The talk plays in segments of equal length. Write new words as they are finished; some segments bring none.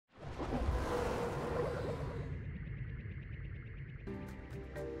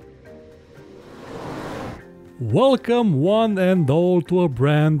Welcome one and all to a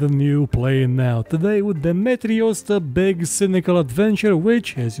brand new PlayNow. Today with Demetrios, the big Cynical adventure,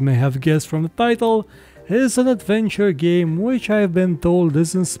 which, as you may have guessed from the title, is an adventure game which I've been told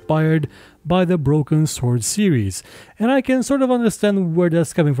is inspired by the Broken Sword series. And I can sort of understand where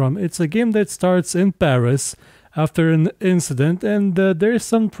that's coming from. It's a game that starts in Paris after an incident, and there's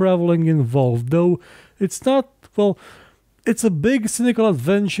some traveling involved, though it's not, well, it's a big Cynical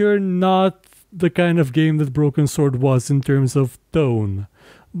adventure, not the kind of game that Broken Sword was in terms of tone.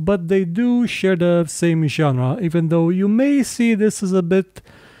 But they do share the same genre, even though you may see this as a bit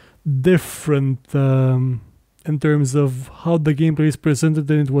different in terms of how the gameplay is presented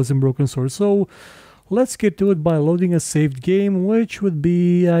than it was in Broken Sword. So let's get to it by loading a saved game, which would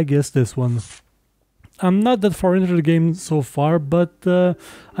be, I guess, this one. I'm not that far into the game so far, but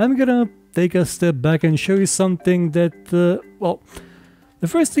I'm gonna take a step back and show you something that, well, the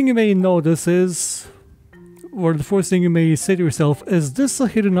first thing you may notice is, or the first thing you may say to yourself, is this a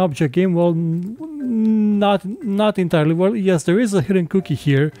hidden object game? Well, not entirely. Well, yes, there is a hidden cookie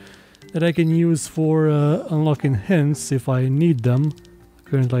here that I can use for unlocking hints if I need them.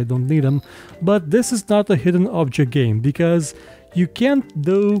 Currently I don't need them. But this is not a hidden object game, because you can't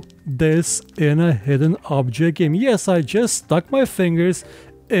do this in a hidden object game. Yes, I just stuck my fingers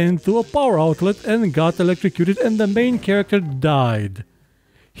into a power outlet and got electrocuted, and the main character died.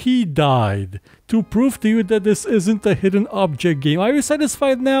 He died. To prove to you that this isn't a hidden object game. Are you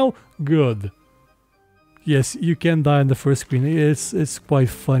satisfied now? Good. Yes, you can die on the first screen. It's quite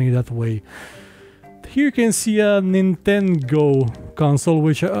funny that way. Here you can see a Nintendo console,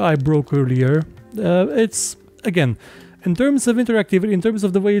 which I broke earlier. It's, again, in terms of interactivity, in terms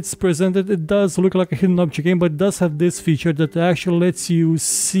of the way it's presented, it does look like a hidden object game, but it does have this feature that actually lets you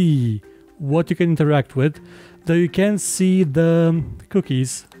see what you can interact with. Though you can see the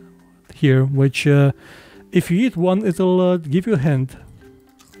cookies here, which if you eat one, it'll give you a hint.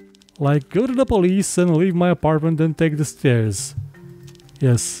 Like, go to the police and leave my apartment and take the stairs.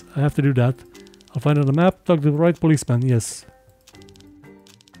 Yes, I have to do that. I'll find it on the map, talk to the right policeman, yes.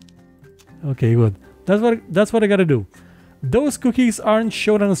 Okay, good. That's what I gotta do. Those cookies aren't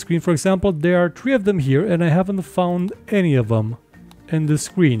shown on the screen. For example, there are 3 of them here, and I haven't found any of them in the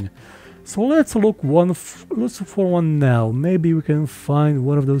screen. So let's look for one now. Maybe we can find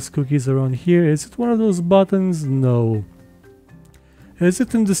one of those cookies around here. Is it one of those buttons? No. Is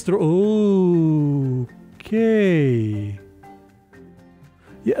it in this drawer? Okay.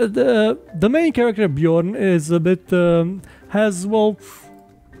 Yeah, the main character Bjorn is a bit has, well,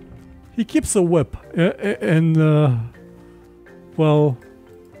 he keeps a whip, and well,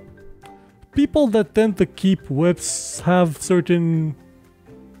 people that tend to keep whips have certain,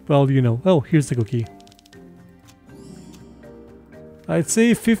 well, you know. Oh, here's the cookie. I'd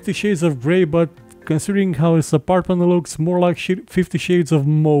say 50 Shades of Grey, but considering how his apartment looks, more like 50 Shades of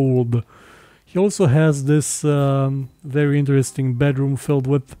Mold. He also has this very interesting bedroom filled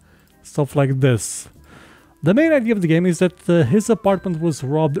with stuff like this. The main idea of the game is that his apartment was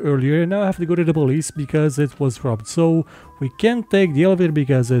robbed earlier, and now I have to go to the police because it was robbed. So we can't take the elevator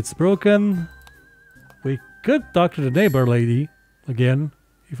because it's broken. We could talk to the neighbor lady again,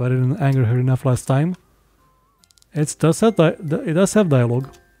 if I didn't anger her enough last time. It does have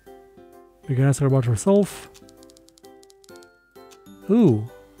dialogue. We can ask her about herself. Ooh,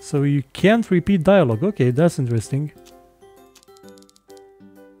 so you can't repeat dialogue. Okay, that's interesting.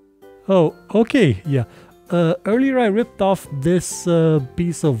 Oh, okay, yeah. Earlier I ripped off this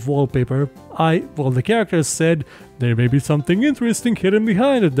piece of wallpaper. Well, the character said there may be something interesting hidden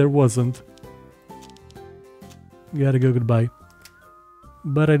behind it. There wasn't. Gotta go goodbye.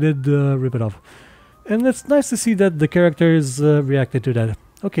 But I did rip it off. And it's nice to see that the characters reacted to that.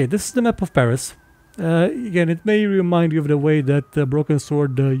 Okay, this is the map of Paris. Again, it may remind you of the way that Broken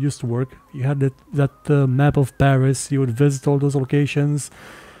Sword used to work. You had that map of Paris, you would visit all those locations.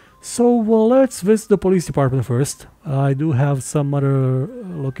 So, well, let's visit the police department first. I do have some other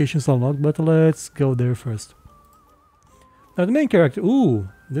locations unlocked, but let's go there first. Now, the main character... Ooh,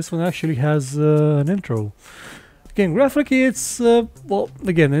 this one actually has an intro. Again, graphically, it's... well,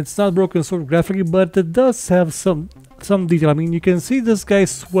 again, it's not Broken Sword graphically, but it does have some detail. I mean, you can see this guy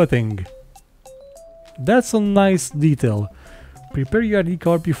sweating. That's a nice detail. Prepare your ID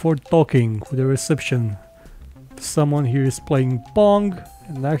card before talking with the reception. Someone here is playing Pong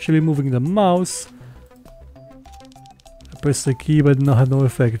and actually moving the mouse. I pressed the key but no, had no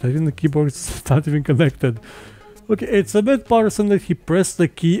effect. I think the keyboard's not even connected. Okay, it's a bit bothersome that he pressed the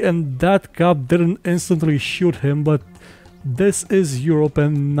key and that cop didn't instantly shoot him, but this is Europe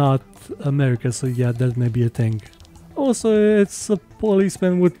and not America, so yeah, that may be a thing. Also, it's a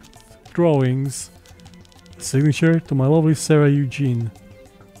policeman with drawings. Signature to my lovely Sarah Eugene.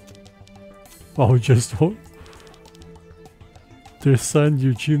 Oh, just what? Their son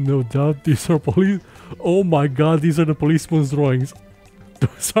Eugene, no doubt. These are police. Oh my god, these are the policeman's drawings.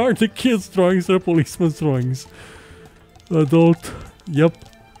 Those aren't the kids' drawings, they're policeman's drawings. Adult. Yep.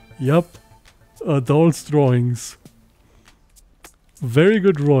 Yep. Adults' drawings. Very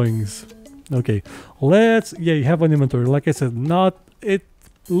good drawings. Okay. Let's. Yeah, you have an inventory. Like I said, not. It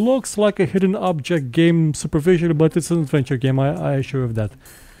looks like a hidden object game superficially, but it's an adventure game. I assure you of that.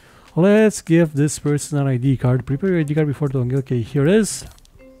 Let's give this person an ID card. Prepare your ID card before doing. Okay, here it is.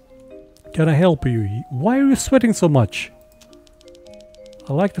 Can I help you? Why are you sweating so much?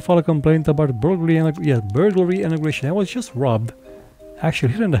 I like to file a complaint about burglary and aggression. I was just robbed.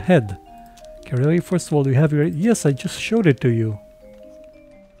 Actually, hit in the head. Okay, really? First of all, do you have your... Yes, I just showed it to you.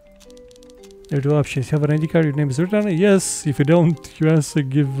 There are two options. You have an ID card, your name is written on it. Yes, if you don't, you have to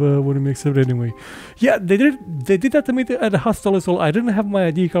give what it makes it anyway. Yeah, they did that to me at the hostel as well. I didn't have my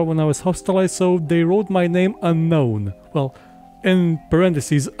ID card when I was hospitalized, so they wrote my name unknown. Well, in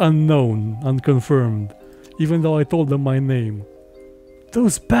parentheses, unknown, unconfirmed. Even though I told them my name.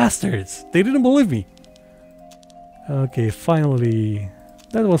 Those bastards! They didn't believe me! Okay, finally...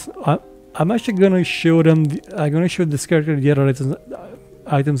 That was... I'm actually gonna show them... I'm gonna show this character the other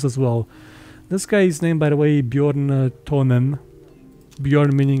items as well. This guy is named, by the way, Bjorn Tonen.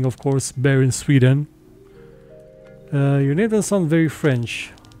 Bjorn meaning, of course, bear in Sweden. Your name doesn't sound very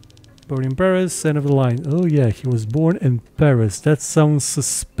French. Born in Paris, end of the line. Oh yeah, he was born in Paris. That sounds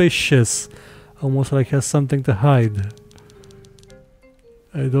suspicious. Almost like he has something to hide.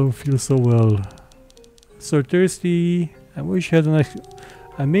 I don't feel so well. So thirsty. I wish I had an ice cream.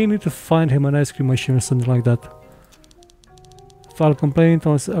 I may need to find him an ice cream machine or something like that. File complaint.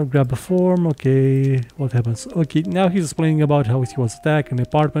 I'll grab a form. Okay, what happens? Okay, now he's explaining about how he was attacked in the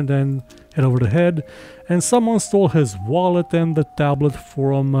apartment and hit over the head. And someone stole his wallet and the tablet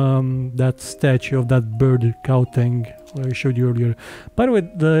from that statue of that bird cow thing I showed you earlier. By the way,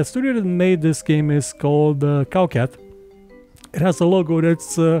 the studio that made this game is called Cowcat. It has a logo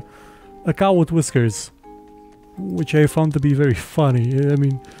that's a cow with whiskers, which I found to be very funny. I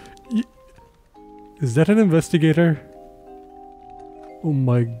mean, is that an investigator? Oh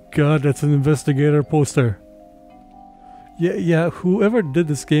my god, that's an investigator poster. Yeah, whoever did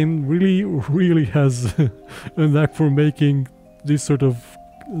this game really has a knack for making these sort of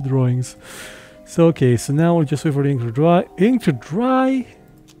drawings. So okay, so now we'll just wait for the ink to dry. Ink to dry?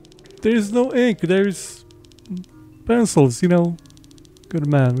 There's no ink, there's pencils, you know. Good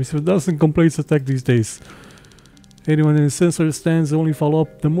man, we receive a dozen complaints attack these days. Anyone in the sensor stands only follow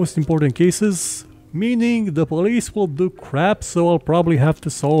up the most important cases. Meaning the police will do crap, so I'll probably have to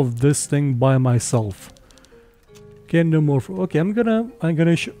solve this thing by myself. Can do more. Okay, I'm gonna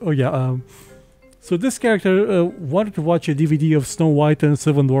oh yeah. So this character wanted to watch a DVD of Snow White and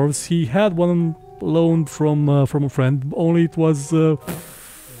Seven Dwarfs. He had one loaned from a friend. Only it was well,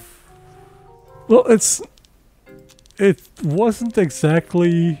 it wasn't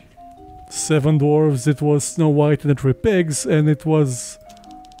exactly Seven Dwarfs. It was Snow White and the Three Pigs, and it was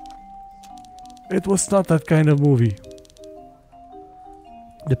not that kind of movie.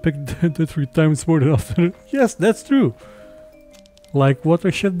 The pig did 3 times more than often. Yes, that's true. Like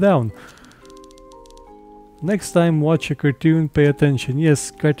water shut down. Next time watch a cartoon, pay attention.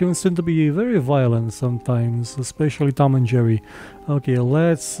 Yes, cartoons tend to be very violent sometimes, especially Tom and Jerry. Okay,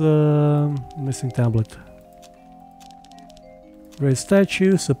 let's... missing tablet. Red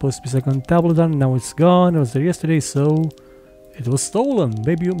statue, supposed to be second tablet on, now it's gone. It was there yesterday, so... It was stolen.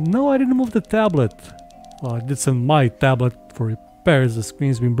 Maybe you... No, I didn't move the tablet. Well, I did send my tablet for repairs. The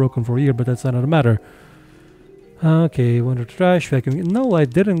screen's been broken for a year, but that's another matter. Okay, went to trash, vacuum... No, I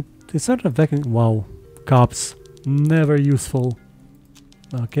didn't. It's not a vacuum... Wow. Cops. Never useful.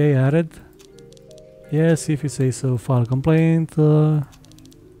 Okay, added. Yes, if you say so. File complaint.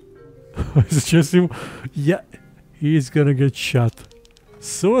 It's just him. Yeah, he's gonna get shot.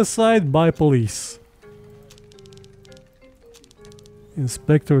 Suicide by police.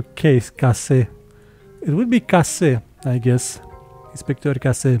 Inspector Casse. It would be Casse, I guess. Inspector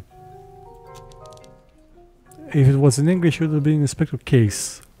Casse. If it was in English, it would have been Inspector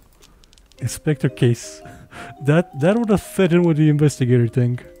Case. Inspector Case. That would have fit in with the investigator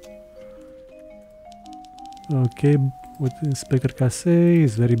thing. Okay, with Inspector Casse,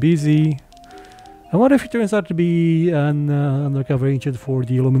 he's very busy. I wonder if he turns out to be an undercover agent for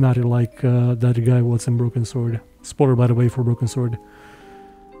the Illuminati, like that guy was in Broken Sword. Spoiler, by the way, for Broken Sword.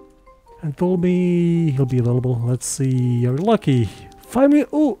 And told me he'll be available. Let's see. You're lucky. 5 minutes.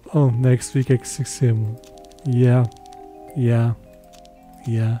 Oh, next week at 6 a.m. Yeah.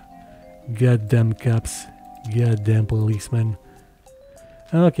 Goddamn cops. Goddamn policeman.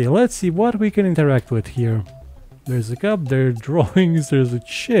 Okay, let's see what we can interact with here. There's a cup, there are drawings, there's a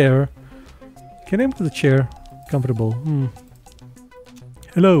chair. Can I move the chair? Comfortable.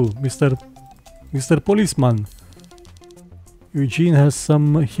 Hello, Mr. Policeman. Eugene has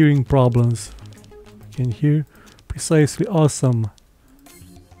some hearing problems. Can hear? Precisely, awesome.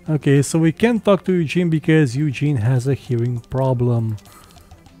 Okay, so we can't talk to Eugene because Eugene has a hearing problem.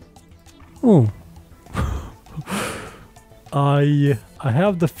 Oh. I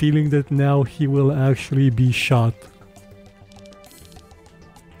have the feeling that now he will actually be shot.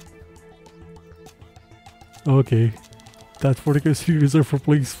 Okay. That particular seat reserved for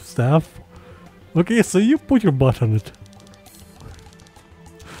police staff. Okay, so you put your butt on it.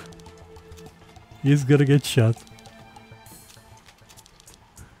 He's gonna get shot.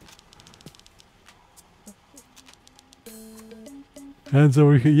 Hands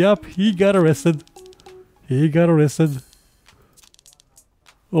over here. Yup, he got arrested. He got arrested.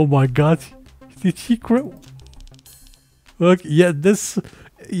 Oh my god. Did he cry? Look, yeah, this...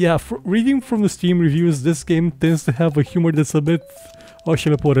 Yeah, reading from the Steam reviews, this game tends to have a humor that's a bit... How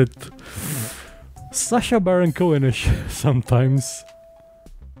shall I put it? Sacha Baron Cohen-ish sometimes.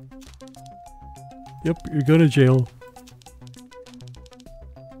 Yep, you're going to jail.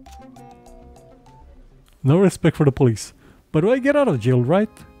 No respect for the police. But do I get out of jail, right?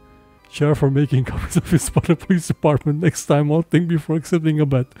 Chair for making copies of his spot at police department. Next time I'll think before accepting a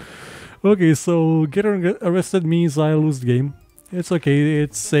bet. Okay, so getting arrested means I lose the game. It's okay,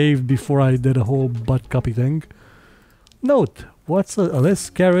 it's saved before I did a whole butt copy thing. Note, what's a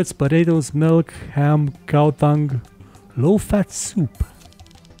list? Carrots, potatoes, milk, ham, cow tongue, low-fat soup.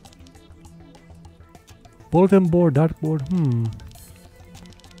 Bulletin board, dartboard,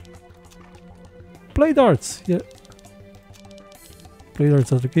 Play darts, yeah. Play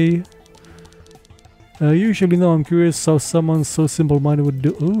darts, okay. Usually no, I'm curious how someone so simple-minded would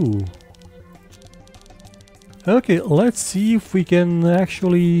do. Ooh. Okay, let's see if we can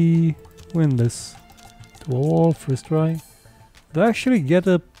actually win this. To a wall, first try. To actually get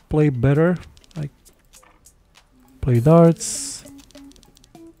to play better, like play darts.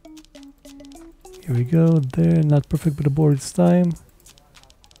 Here we go, there, not perfect with the board this time.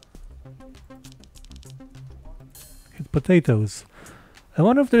 Hit potatoes. I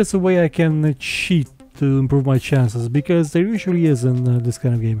wonder if there's a way I can cheat to improve my chances, because there usually is in this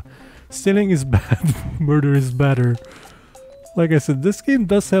kind of game. Stealing is bad, murder is better. Like I said, this game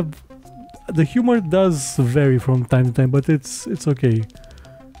does have... The humor does vary from time to time, but it's okay.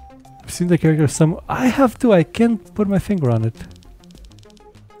 I've seen the character some... I have to, I can't put my finger on it.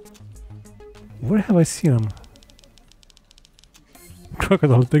 Where have I seen them?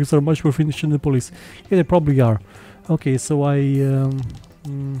 Crocodile things are much more efficient than the police. Yeah, they probably are. Okay, so why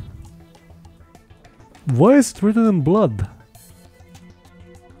is it written in blood?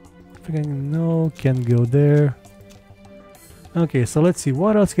 No, can't go there. Okay, so let's see,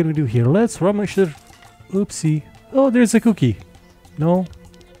 what else can we do here? Let's rummage the... Oopsie. Oh, there's a cookie. No.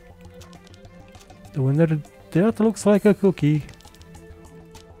 The one that looks like a cookie.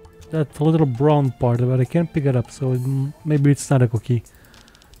 That little brown part, but I can't pick it up, so maybe it's not a cookie.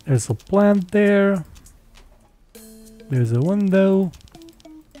 There's a plant there. There's a window.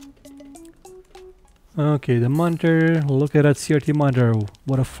 Okay, the monitor. Look at that CRT monitor.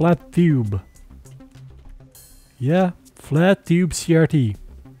 What a flat tube. Yeah, flat tube CRT.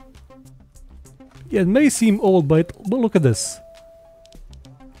 Yeah, it may seem old, but look at this.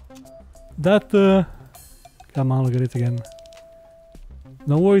 That, come on, look at it again.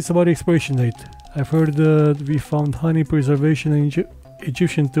 No worries about the expiration date. I've heard we found honey preservation in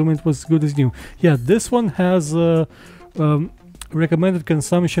Egyptian tomb. It was good as new. Yeah, this one has recommended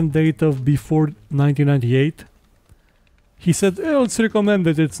consumption date of before 1998. He said, oh, it's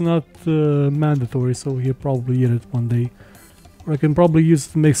recommended, it's not mandatory, so he'll probably eat it one day. Or I can probably use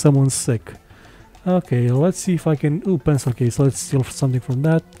it to make someone sick. Okay, let's see if I can... Ooh, pencil case, let's steal something from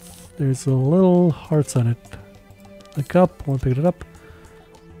that. There's a little hearts on it. A cup, won't pick it up.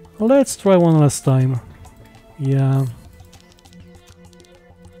 Let's try one last time. Yeah.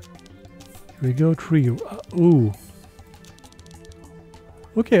 Here we go, tree. Ooh.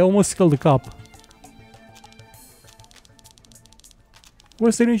 Okay, almost killed the cop.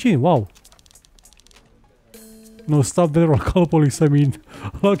 Where's the Eugene? Wow. No, stop there, I'll call police, I mean.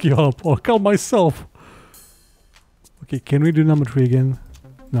 Lock you up, I'll call myself. Okay, can we do number 3 again?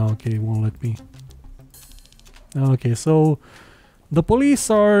 No, okay, it won't let me. Okay, so... The police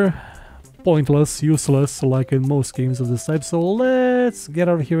are pointless, useless, like in most games of this type, so let's get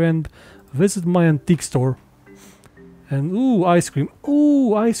out of here and visit my antique store. And ooh, ice cream.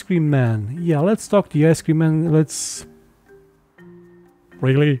 Ooh, ice cream man. Yeah, let's talk to the ice cream man. Let's...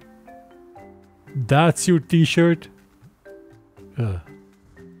 Really? That's your t-shirt?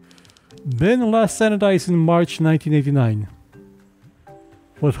 Been last sanitized in March 1989.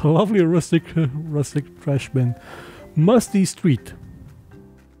 What a lovely rustic trash bin. Musty street.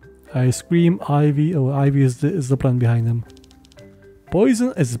 Ice cream, ivy. Oh, ivy is the plant behind them.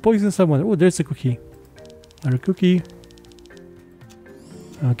 Poison. Is it poison someone? Oh, there's a cookie. Another cookie.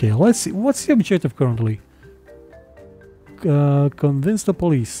 Okay, let's see. What's the objective currently? Convince the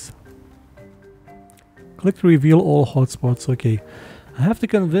police. Click to reveal all hotspots. Okay, I have to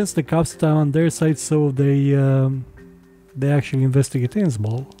convince the cops to on their side so they actually investigate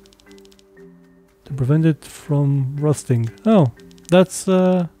Tainsball to prevent it from rusting. Oh, that's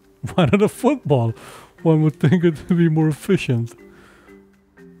why not a football? One would think it would be more efficient.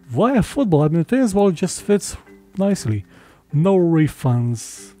 Why a football? I mean, Tainsball just fits nicely. No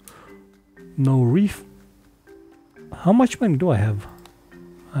refunds. No ref. How much money do I have?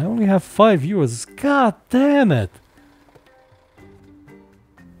 I only have 5 euros. God damn it!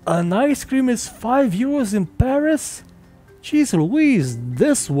 An ice cream is 5 euros in Paris? Jeez Louise,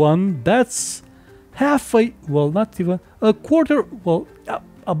 this one, that's half a... well, not even... a quarter... well,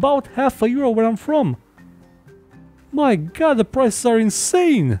 about half a euro where I'm from. My god, the prices are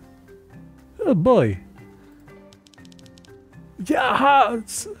insane! Oh boy. Yeah,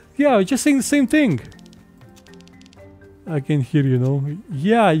 just saying the same thing. I can hear you, know.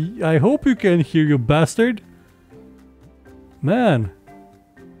 Yeah, I hope you can hear, you bastard. Man.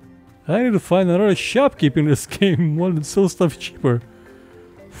 I need to find another shopkeep in this game, one that sells stuff cheaper.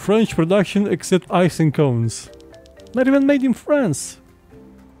 French production except icing cones. Not even made in France.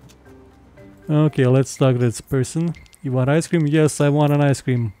 Okay, let's talk to this person. You want ice cream? Yes, I want an ice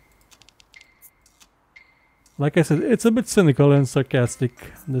cream. Like I said, it's a bit cynical and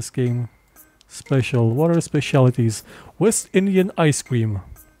sarcastic, this game. Special. What are specialities? West Indian ice cream.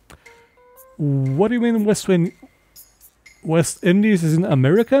 What do you mean West Indies is an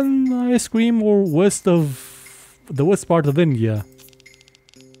American ice cream or west of the west part of India?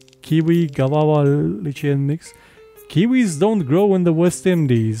 Kiwi, guava, lychee and mix. Kiwis don't grow in the West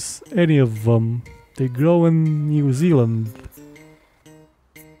Indies. Any of them. They grow in New Zealand.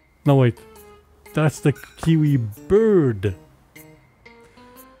 No wait. That's the kiwi bird.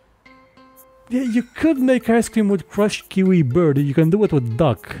 Yeah, you could make ice cream with crushed kiwi bird. You can do it with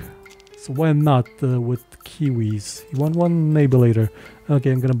duck. So why not with kiwis? You want one? Maybe later.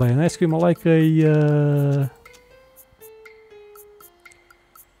 Okay, I'm gonna buy an ice cream. I like a...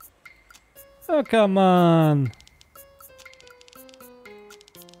 Oh, come on!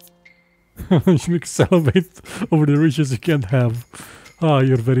 You make salivate over the riches you can't have. Ah,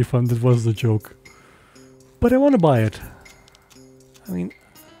 you're very fun. That was the joke. But I want to buy it. I mean...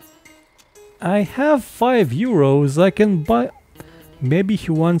 I have 5 euros. I can buy... Maybe he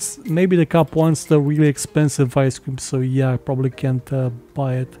wants... Maybe the cop wants the really expensive ice cream. So yeah, I probably can't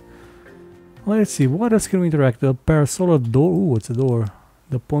buy it. Let's see. What else can we interact? The parasol, a door. Ooh, it's a door.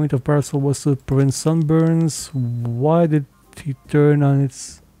 The point of parasol was to prevent sunburns. Why did he turn on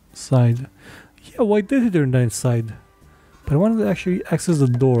its side? Yeah, why did he turn on its side? But I wanted to actually access the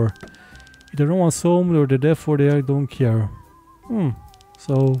door. Either no one's home or they're deaf or they don't care.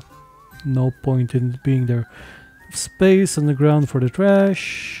 So... no point in being there. Space on the ground for the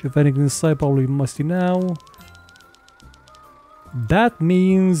trash. If anything inside, probably musty now. That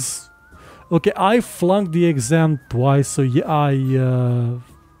means... okay, I flunked the exam twice, so yeah, I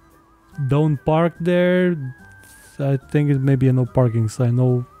don't park there. I think it may be a no parking sign,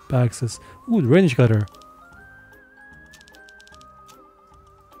 no access. Ooh, the range cutter.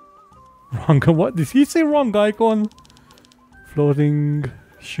 Wrong, what? Did he say wrong icon? Floating...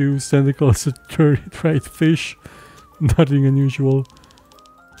 shoes, tentacles, a dried fish. Nothing unusual.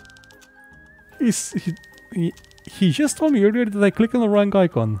 He just told me earlier that I clicked on the wrong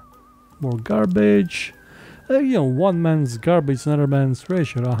icon. More garbage. You know, one man's garbage, another man's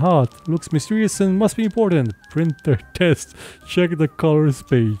treasure. Aha, looks mysterious and must be important. Printer test. Check the colors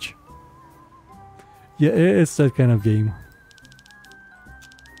page. Yeah, it's that kind of game.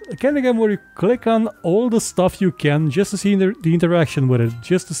 A kind of game where you click on all the stuff you can just to see the interaction with it,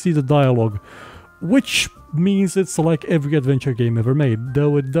 just to see the dialogue, which means it's like every adventure game ever made,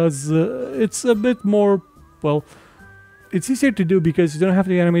 though it does, it's a bit more, well, it's easier to do because you don't have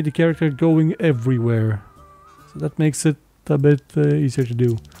to animate the character going everywhere, so that makes it a bit easier to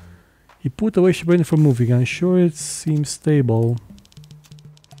do. He put away Shibane for moving, I'm sure it seems stable.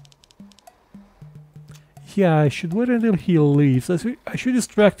 Yeah, I should wait until he leaves. I should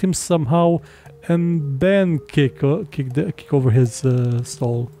distract him somehow and then kick over his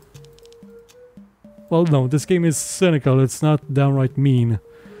stall. Well, no, this game is cynical, it's not downright mean.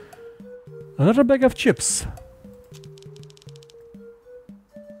 Another bag of chips.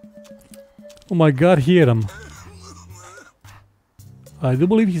 Oh my god, he ate him. I do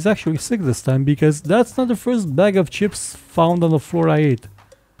believe he's actually sick this time, because that's not the first bag of chips found on the floor I ate.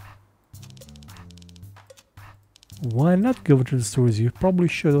 Why not go to the stores? You probably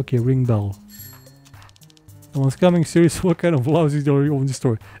should. Okay, ring bell. No one's coming. Seriously, what kind of lousy door you own the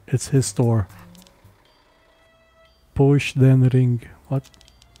store? It's his store. Push, then ring. What?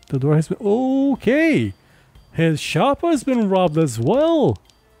 The door has been... Okay! His shop has been robbed as well!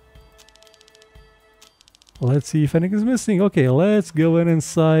 Let's see if anything's missing. Okay, let's go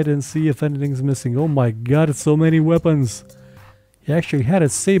inside and see if anything's missing. Oh my god, so many weapons! He actually had a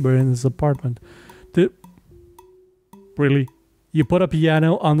saber in his apartment. Really? You put a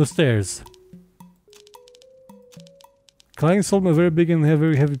piano on the stairs? Client sold me a very big and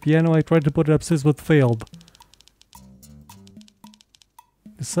heavy piano. I tried to put it upstairs but failed.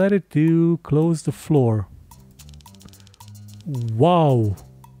 Decided to close the floor. Wow!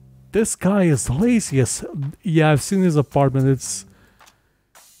 This guy is lazy as... Yeah, I've seen his apartment.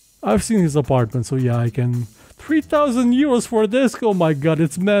 I've seen his apartment, so yeah, I can... 3,000 euros for this? Oh my god,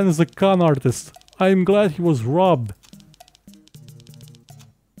 this man is a con artist. I'm glad he was robbed.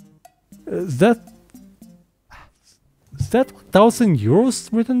 Is that 1,000 euros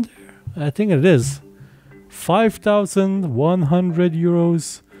written there? I think it is. 5,100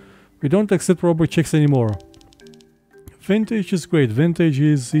 euros. We don't accept rubber checks anymore. Vintage is great. Vintage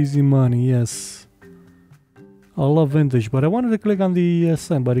is easy money, yes. I love vintage, but I wanted to click on the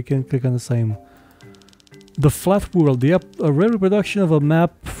sign, but you can't click on the sign. The flat world. Yep, a rare reproduction of a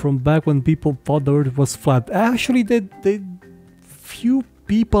map from back when people thought the earth was flat. Actually, few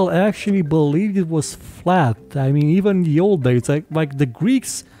people actually believed it was flat. I mean, even in the old days, like the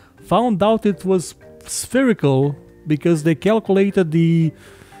Greeks found out it was spherical because they calculated the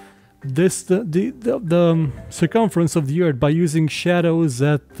circumference of the earth by using shadows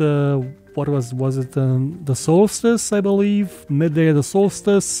at what was it, the solstice, I believe, midday of the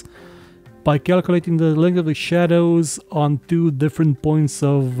solstice, by calculating the length of the shadows on two different points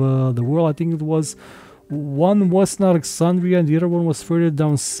of the world. I think it was one was in Alexandria and the other one was further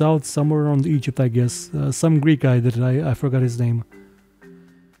down south, somewhere around Egypt, I guess. Some Greek guy did it. I forgot his name.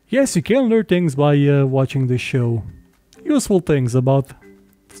 Yes, you can learn things by watching this show. Useful things about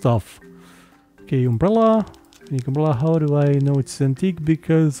stuff. Okay, umbrella. Unique umbrella. How do I know it's antique?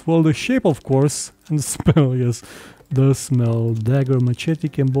 Because, well, the shape, of course, and the smell, yes. The smell. Dagger, machete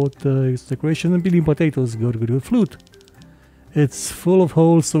can both use decoration, and peeling potatoes. Good. Flute. It's full of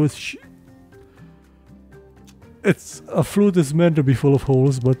holes, so a flute is meant to be full of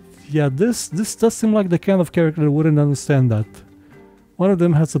holes, but yeah, this does seem like the kind of character that wouldn't understand that. One of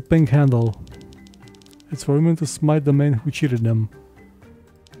them has a pink handle. It's for women to smite the man who cheated them.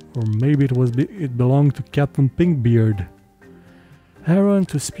 Or maybe it belonged to Captain Pinkbeard. Aaron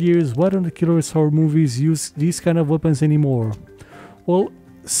to spears. Why don't the killers horror movies use these kind of weapons anymore? Well,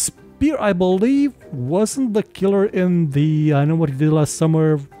 spear, I believe, wasn't the killer in the I know what he did last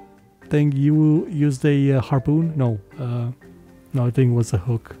summer thing. You used a harpoon? No, I think it was a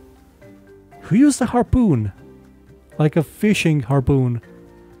hook. Who used a harpoon? Like a fishing harpoon.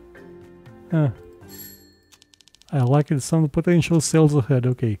 Huh. I like it. Some potential sales ahead.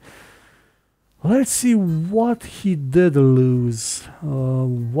 Okay. Let's see what he did lose.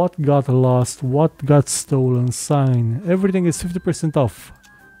 What got lost? What got stolen? Sign. Everything is 50% off.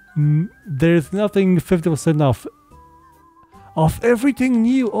 There's nothing 50% off. Of everything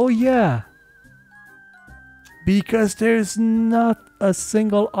new. Oh yeah. Because there's not a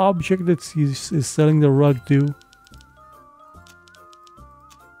single object that is selling the rug to.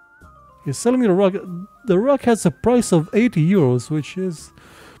 He's selling the rug. The rug has a price of 80 euros, which is...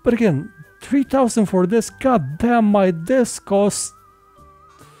 But again, 3,000 for this. God damn, my disc cost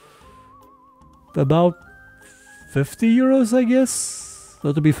about 50 euros, I guess.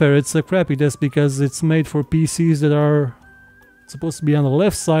 So to be fair, it's a crappy disc because it's made for PCs that are supposed to be on the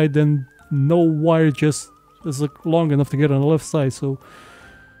left side, and no wire just is long enough to get on the left side. So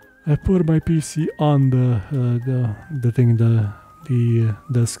I put my PC on the thing, the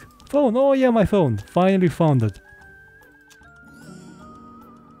disc. Phone, oh yeah, my phone. Finally found it.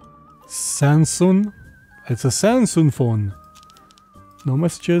 Samsung. It's a Samsung phone. No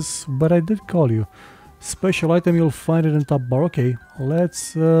messages, but I did call you. Special item, you'll find it in top bar. Okay,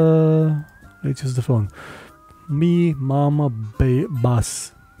 let's use the phone. Me, Mama,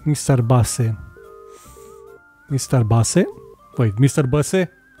 Bus. Mr. Basse. Mr. Basse? Wait, Mr. Basse?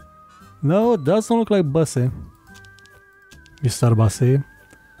 No, it doesn't look like Basse. Mr. Basse.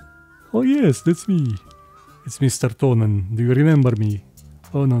 Oh yes, that's me. It's Mr. Tonen. Do you remember me?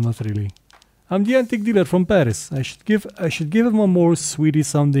 Oh no, not really. I'm the antique dealer from Paris. I should give him a more Swedish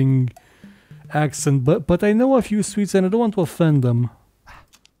sounding accent, but I know a few Swedes and I don't want to offend them.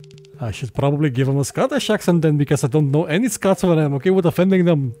 I should probably give him a Scottish accent then, because I don't know any Scots when I'm okay with offending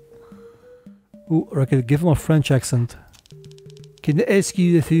them. Ooh, or I could give him a French accent. Can I ask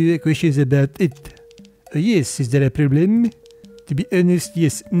you a few questions about it? Yes, is there a problem? To be honest,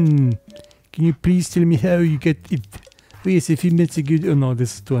 yes. Can you please tell me how you get it? Oh yes, a few minutes ago. Oh no,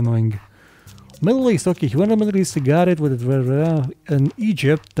 this is too annoying. Middle East, okay, he went to Middle East, got it with it. In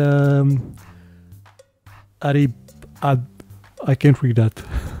Egypt, I can't read that.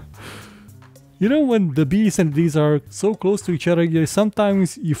 You know when the B's and D's are so close to each other,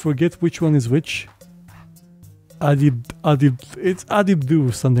 sometimes you forget which one is which. It's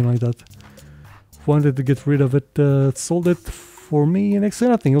Adib, something like that. Wanted to get rid of it, sold it for me next to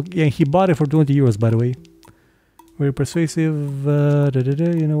nothing. Okay, and he bought it for 20 euros, by the way. Very persuasive,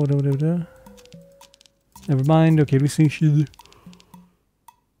 you know, whatever. Never mind, okay, recently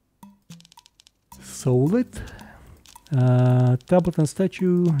sold it. Tablet and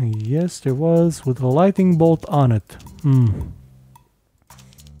statue, yes there was, with a lightning bolt on it.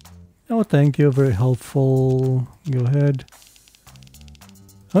 Oh, thank you, very helpful. Go ahead.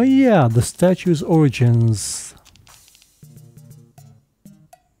 Oh yeah, the statue's origins.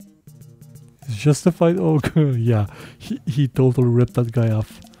 It's justified. Oh yeah, he totally ripped that guy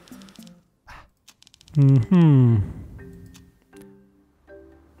off.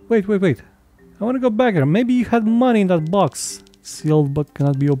 Wait. I want to go back here. Maybe you had money in that box. Sealed but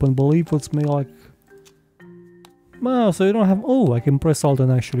cannot be opened. Believe what's made like. Oh, so you don't have. Oh, I can press Alt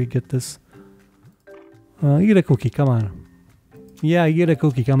and actually get this. Eat a cookie, come on. Yeah, eat a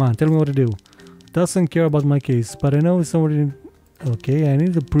cookie, come on. Tell me what to do. Doesn't care about my case, but I know it's already. Okay, I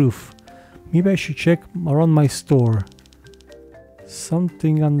need the proof. Maybe I should check around my store.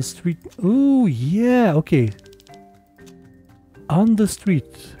 Something on the street. Oh, yeah, okay. On the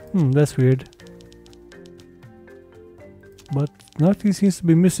street. That's weird. But nothing seems to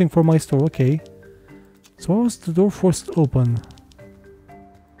be missing from my store. Okay. So why was the door forced open?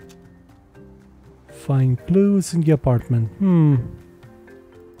 Find clues in the apartment.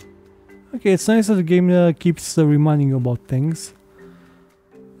 Okay, it's nice that the game keeps reminding you about things.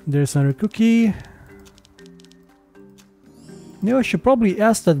 There's another cookie. Now I should probably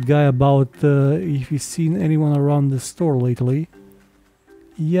ask that guy about if he's seen anyone around the store lately.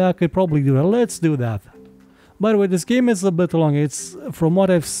 Yeah, I could probably do that. Let's do that. By the way, this game is a bit long. It's from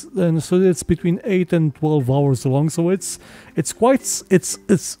what I've so it's between 8 and 12 hours long. So it's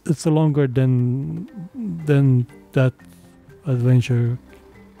longer than that adventure.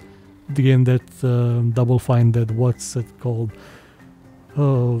 The game that Double Fine did. What's it called?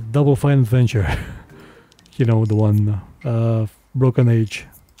 Oh, Double Fine Adventure. You know the one. Broken Age.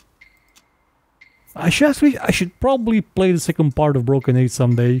 I should probably play the second part of Broken Age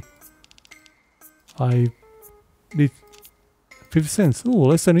someday. I did 50 cents. Oh,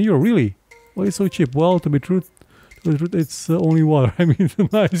 less than €1, really? Why is it so cheap? Well, to be truth, it's only water. I mean, an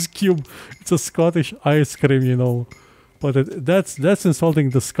ice cube. It's a Scottish ice cream, you know. But that's insulting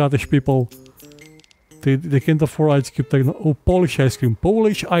the Scottish people. They can't afford ice cube. Oh, Polish ice cream.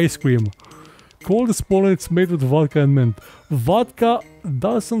 Polish ice cream. Cold as Poland, it's made with vodka and mint. Vodka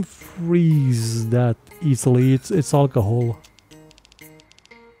doesn't freeze that easily. It's alcohol.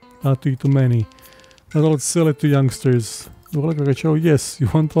 Not to eat too many. Not all sell it to youngsters. Do I look like a show? Yes. You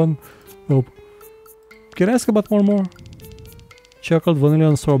want one? Nope. Can I ask about one more? Chocolate, vanilla,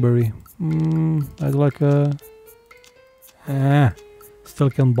 and strawberry. I'd like a.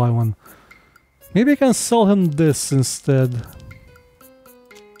 Still can't buy one. Maybe I can sell him this instead.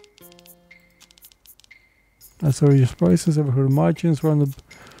 That's our prices. Ever heard margins? We're on the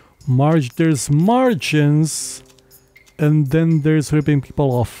there's margins, and then there's ripping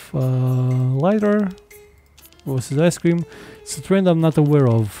people off. Lighter. What's his ice cream? It's a trend I'm not aware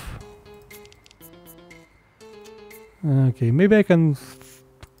of. Okay, maybe I can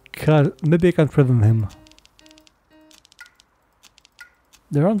threaten him.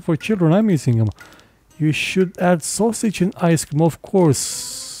 They aren't for children. I'm using them. You should add sausage and ice cream, of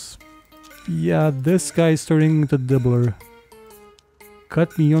course. Yeah, this guy is turning into dibbler.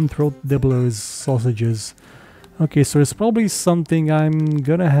 Cut me on throat dibblers sausages. Okay, so there's probably something I'm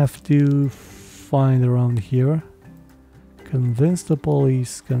gonna have to find around here. Convince the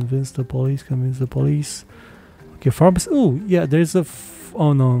police, convince the police, convince the police. Okay, pharmacy. Oh, yeah, there's a.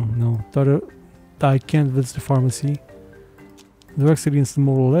 Oh no, no. I can't convince the pharmacy. The accidents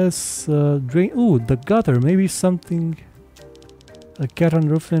more or less. Drain. Ooh, the gutter. Maybe something. A cat on the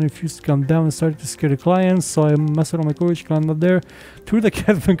roof and refused to come down and started to scare the clients, so I mustered on my courage, climbed up there, threw the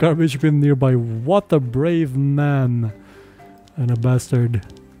cat in the garbage bin nearby. What a brave man. And a bastard.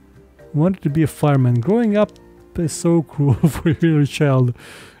 Wanted to be a fireman. Growing up is so cruel for a little child.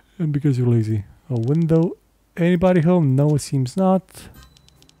 And because you're lazy. A window. Anybody home? No, it seems not.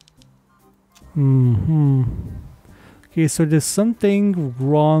 Okay, so there's something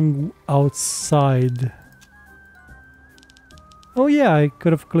wrong outside. Oh yeah, I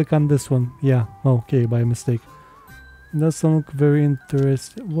could have clicked on this one. Yeah, okay, by mistake. Doesn't look very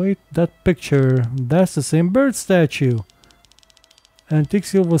interesting. Wait, that picture. That's the same bird statue. And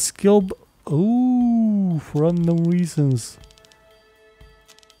Tixio was killed. Ooh, for unknown reasons.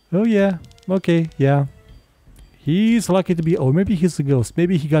 Oh yeah, okay, yeah. He's lucky to be... Oh, maybe he's a ghost.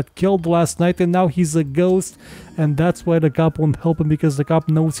 Maybe he got killed last night and now he's a ghost. And that's why the cop won't help him, because the cop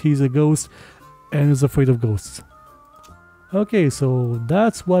knows he's a ghost and is afraid of ghosts. Okay, so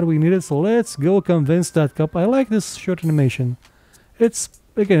that's what we needed. So let's go convince that cop. I like this short animation. It's,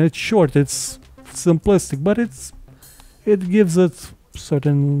 again, it's short. It's simplistic, but it gives it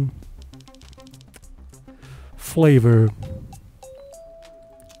certain flavor.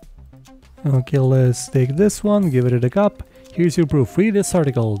 Okay, let's take this one, give it to the cop. Here's your proof. Read this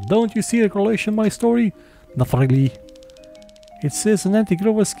article. Don't you see the correlation in my story? Not really. It says an antique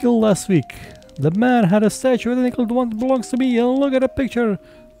girl was killed last week. The man had a statue identical to one that belongs to me, and look at the picture.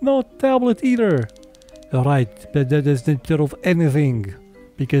 No tablet either. Alright, but that doesn't prove anything.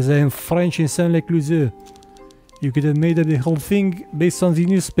 Because I am French and sound like Cluseux. You could have made up the whole thing based on the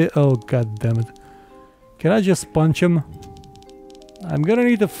newspaper. Oh, god damn it. Can I just punch him? I'm gonna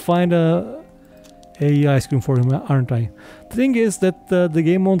need to find a ice cream for him, aren't I? The thing is that the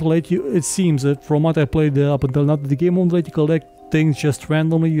game won't let you, it seems that from what I played up until now, the game won't let you collect things just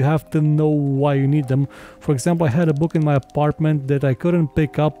randomly. You have to know why you need them. For example, I had a book in my apartment that I couldn't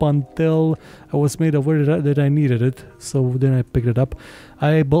pick up until I was made aware that I needed it. So then I picked it up.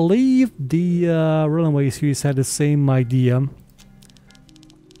 I believe the Runaway series had the same idea.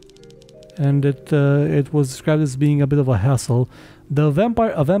 And it was described as being a bit of a hassle. A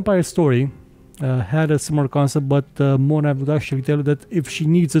Vampire Story had a similar concept, but Mona would actually tell you that if she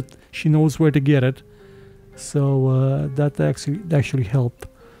needs it, she knows where to get it. So that actually helped.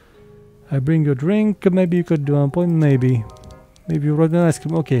 I bring you a drink. Maybe you could do one point. Maybe you wrote an ice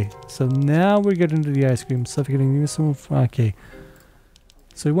cream. Okay, so now we're getting to the ice cream. Suffocating you some. Okay.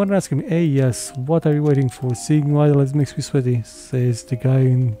 So you want an ice cream? A yes. What are you waiting for? Seeing why it makes me sweaty, says the guy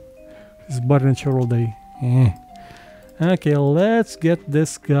in his butter and chair all day. Okay, let's get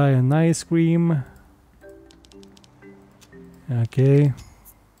this guy an ice cream. Okay.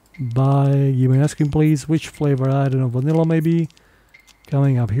 Bye. Give me an ice cream, please. Which flavor? I don't know. Vanilla, maybe?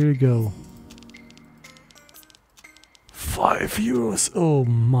 Coming up. Here we go. 5 euros. Oh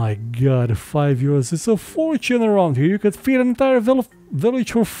my god. 5 euros. It's a fortune around here. You could feed an entire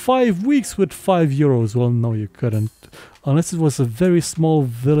village for 5 weeks with 5 euros. Well, no, you couldn't. Unless it was a very small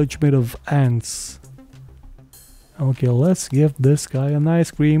village made of ants. Okay, let's give this guy an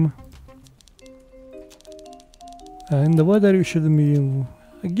ice cream. And the weather you shouldn't be...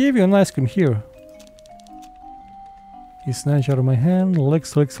 I gave you an ice cream here. He snatched out of my hand.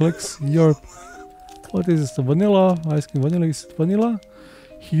 Licks. Your... What is this? The vanilla? Ice cream vanilla? Is it vanilla?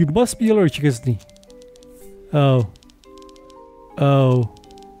 He must be allergic, isn't he? Oh.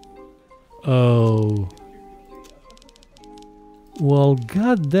 Well,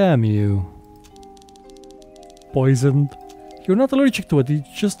 goddamn you. Poisoned. You're not allergic to it, you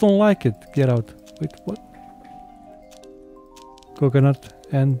just don't like it. Get out. Wait, what? Coconut,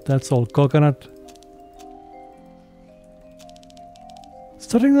 and that's all. Coconut.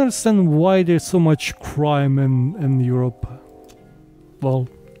 Starting to understand why there's so much crime in Europe. Well,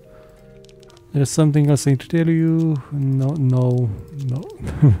 there's something else I need to tell you. No.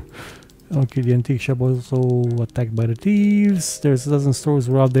 Okay, the antique shop was also attacked by the thieves. There's a dozen stores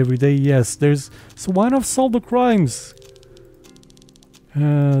robbed every day. Yes, there's... So why not solve the crimes?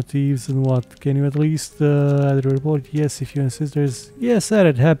 Thieves and what? Can you at least add a report? Yes, if you insist. There's... Yes, add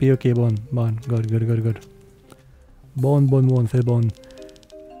it. Happy. Okay, Bon. Good. Bon, fair Bon.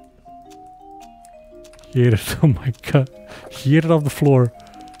 Hear it. Oh my god. Hear it off the floor.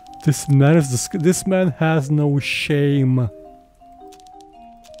 This man is... This man has no shame.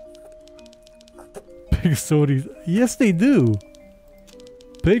 Pigs don't eat. Yes, they do.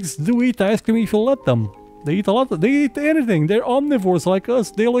 Pigs do eat ice cream if you let them. They eat a lot. They eat anything. They're omnivores like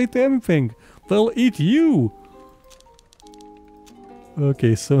us. They'll eat anything. They'll eat you.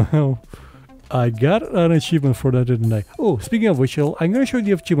 Okay, so now I got an achievement for that, didn't I? Oh, speaking of which, I'm gonna show you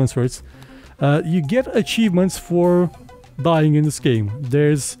the achievements first. You get achievements for dying in this game.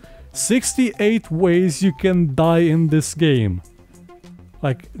 There's 68 ways you can die in this game.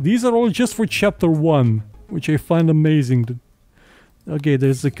 Like, these are all just for chapter 1, which I find amazing. Okay,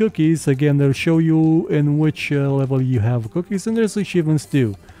 there's the cookies. Again, they'll show you in which level you have cookies, and there's achievements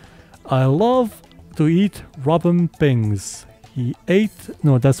too. I love to eat robin pings. He ate...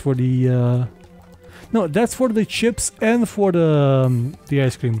 No, that's for the... No, that's for the chips and for the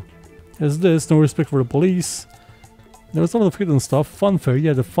ice cream. There's this, no respect for the police. There's a lot of hidden stuff. Fun fair,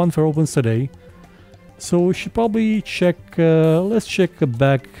 yeah, the fun fair opens today. So we should probably check... let's check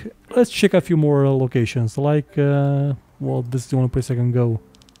back... Let's check a few more locations, like... well, this is the only place I can go.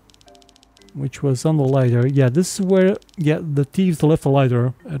 Which was on the lighter. Yeah, this is where... Yeah, the thieves left the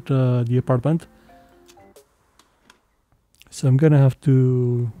lighter at the apartment. So I'm gonna have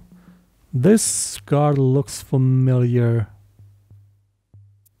to... This card looks familiar.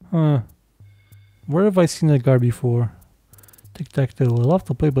 Huh. Where have I seen that card before? Tic-tac-toe. I love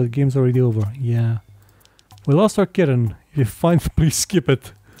to play, but the game's already over. Yeah. We lost our kitten. If you find, please skip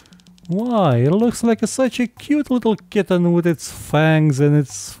it. Why? It looks like such a cute little kitten with its fangs and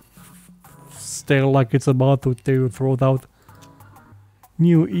its tail like it's about to tear your throat out.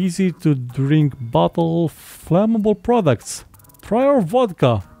 New easy to drink bottle flammable products. Try our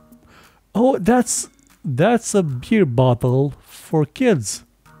vodka. Oh, that's a beer bottle for kids.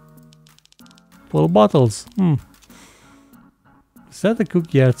 Little bottles. Is that a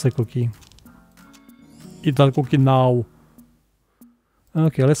cookie? Yeah, it's a cookie. Eat that cookie now.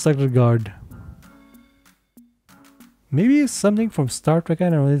 Okay, let's select the guard. Maybe it's something from Star Trek. I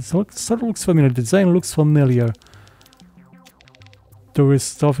don't know. It sort of looks familiar. The design looks familiar.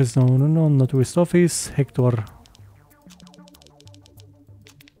 Tourist office. No, not tourist office. Hector.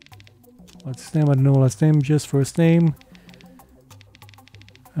 What's his name? I don't know last name, just first name.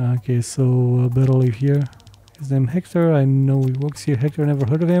 Okay, so better leave here. His name Hector. I know he works here. Hector, never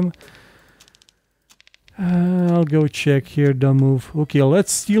heard of him. I'll go check here. Don't move. Okay,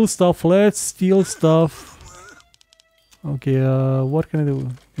 let's steal stuff. Let's steal stuff. Okay, what can I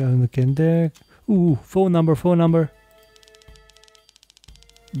do? Can there? Ooh, phone number.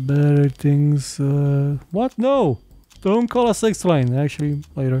 Better things. What? No! Don't call a sex line. Actually,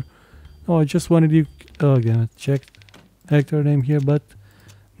 later. Oh, I just wanted you... Oh, again, check Hector name here, but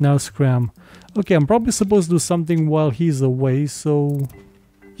now scram. Okay, I'm probably supposed to do something while he's away, so...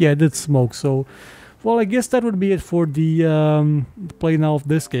 Yeah, I did smoke, so... Well, I guess that would be it for the play now of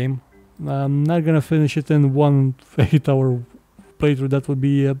this game. I'm not gonna finish it in one 8-hour playthrough. That would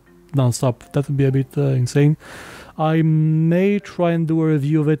be non-stop. That would be a bit insane. I may try and do a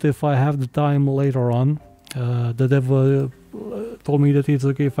review of it if I have the time later on. The dev told me that it's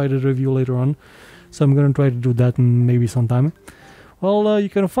okay if I did a review later on, so I'm gonna try to do that maybe sometime. Well, you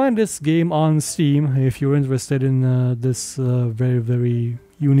can find this game on Steam if you're interested in this very, very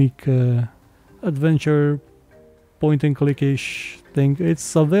unique adventure point and click-ish thing.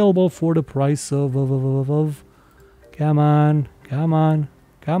 It's available for the price of come on,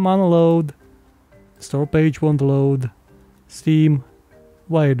 load. Store page won't load. Steam,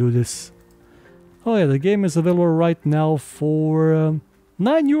 why you do this? Oh yeah, the game is available right now for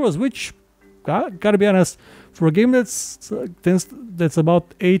 9 euros, which gotta be honest, for a game that's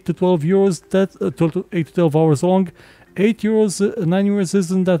about 8 to 12 euros, 8 to 12 hours long, 8 euros, 9 euros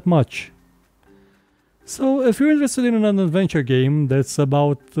isn't that much. So if you're interested in an adventure game that's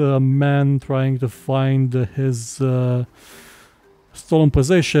about a man trying to find his stolen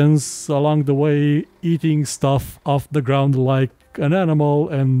possessions, along the way eating stuff off the ground like an animal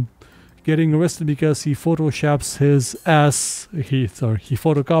and getting arrested because he photoshops his ass, he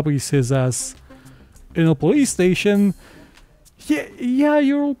photocopies his ass in a police station,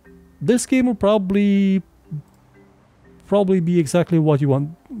 yeah, this game will probably be exactly what you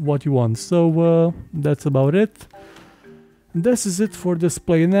want. So that's about it. This is it for this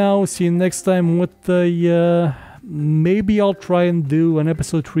play now. See you next time with the maybe I'll try and do an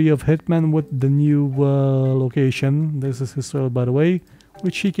episode 3 of Hitman with the new location. This is his trailer, by the way,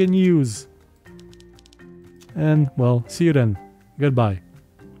 which he can use. And well, see you then. Goodbye.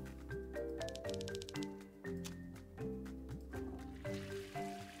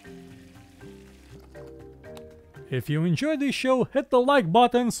 If you enjoyed this show, hit the like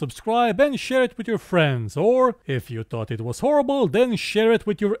button, subscribe, and share it with your friends. Or, if you thought it was horrible, then share it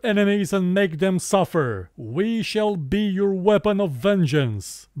with your enemies and make them suffer. We shall be your weapon of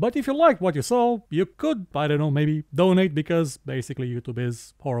vengeance. But if you liked what you saw, you could, I don't know, maybe donate, because basically YouTube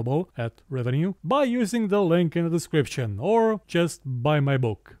is horrible at revenue, by using the link in the description, or just buy my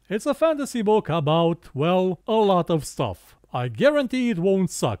book. It's a fantasy book about, well, a lot of stuff. I guarantee it won't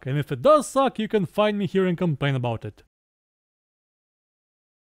suck, and if it does suck, you can find me here and complain about it.